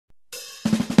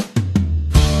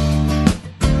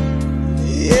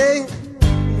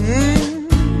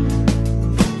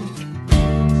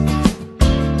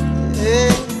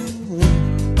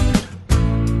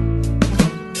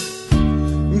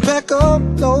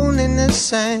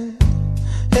sand.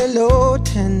 Hello,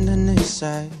 tenderness,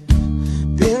 I've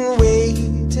been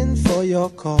waiting for your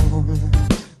call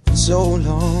for so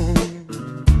long.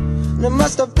 And it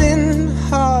must have been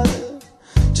hard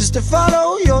just to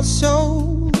follow your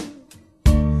soul,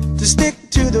 to stick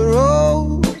to the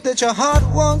road that your heart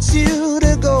wants you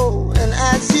to go. And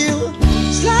as you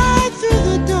slide through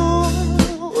the door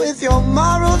with your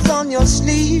morals on your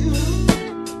sleeve,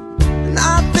 and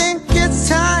I think it's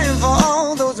time for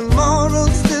all those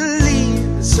morals to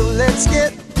leave. So let's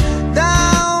get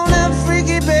down and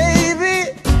freaky,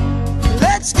 baby.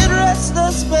 Let's get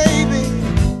restless, baby.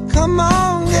 Come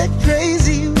on, get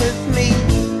crazy with me.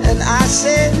 And I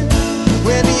said,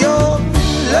 when you're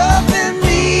loving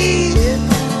me,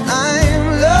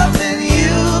 I'm loving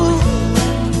you.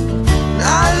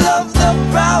 I love the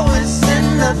prowess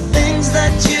and the things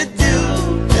that you do.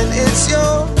 And it's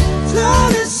your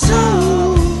flawless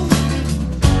soul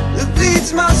that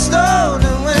bleeds my stone.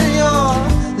 And when you're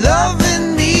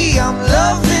loving me, I'm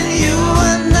loving you.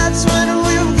 And that's when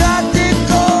we've got it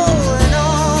going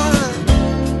on.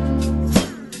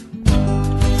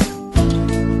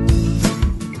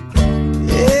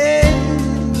 Yeah.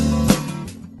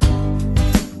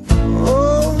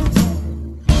 Oh,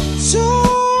 so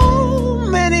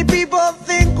many people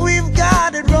think we've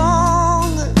got it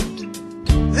wrong.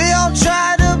 They all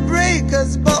try to break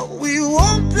us, but we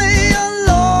won't play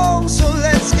along. So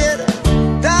let's get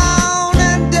down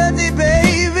and dirty,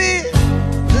 baby.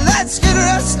 Let's get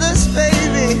restless,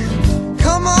 baby.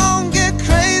 Come on, get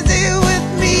crazy with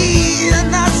me.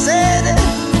 And I said,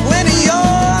 when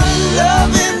you're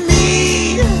loving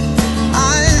me,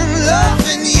 I'm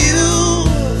loving you.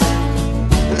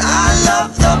 And I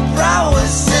love the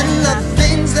prowess and the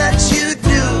things that you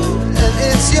do. And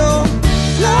it's your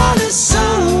flawless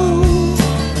soul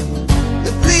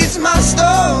that bleeds my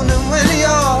stone. And when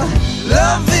you're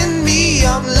loving me,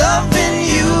 I'm loving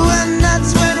you. And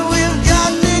that's when we've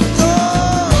got it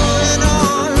going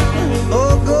on.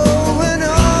 Oh, going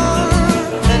on.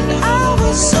 And I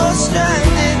was so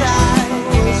stranded, I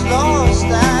was lost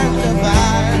and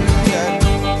abandoned.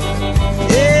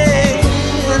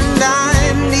 Yeah, and I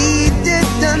needed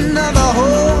another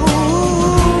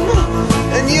home.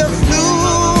 And you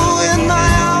flew in my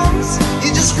arms. You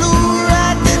just flew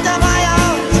right into my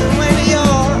arms. And when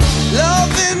you're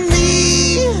loving me,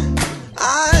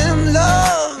 I'm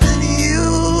loving you.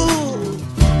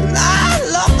 And I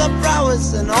love the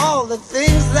prowess and all the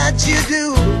things that you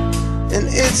do. And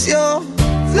it's your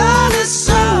flawless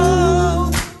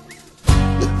soul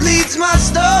that bleeds my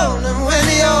stone. And when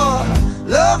you're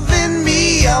loving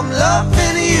me, I'm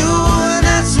loving you. And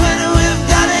that's when we've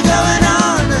got it going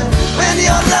on. When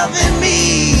you're loving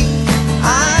me,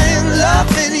 I'm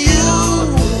loving you.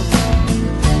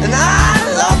 And I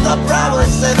love the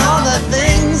prowess and all the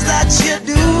things that you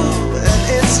do. And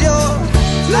it's your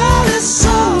flawless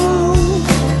soul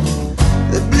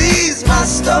that bleeds my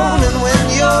stone. And when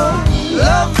you're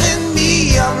loving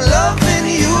me, I'm loving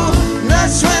you. And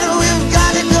that's when we've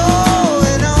got it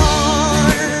going on.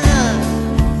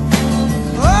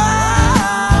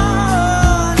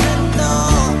 On and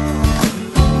on.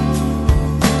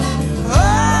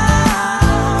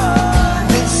 On.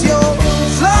 It's your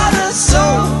flawless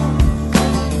soul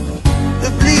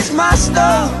that bleeds my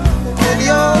stone. When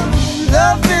you're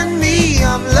loving me,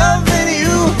 I'm loving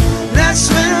you. That's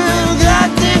when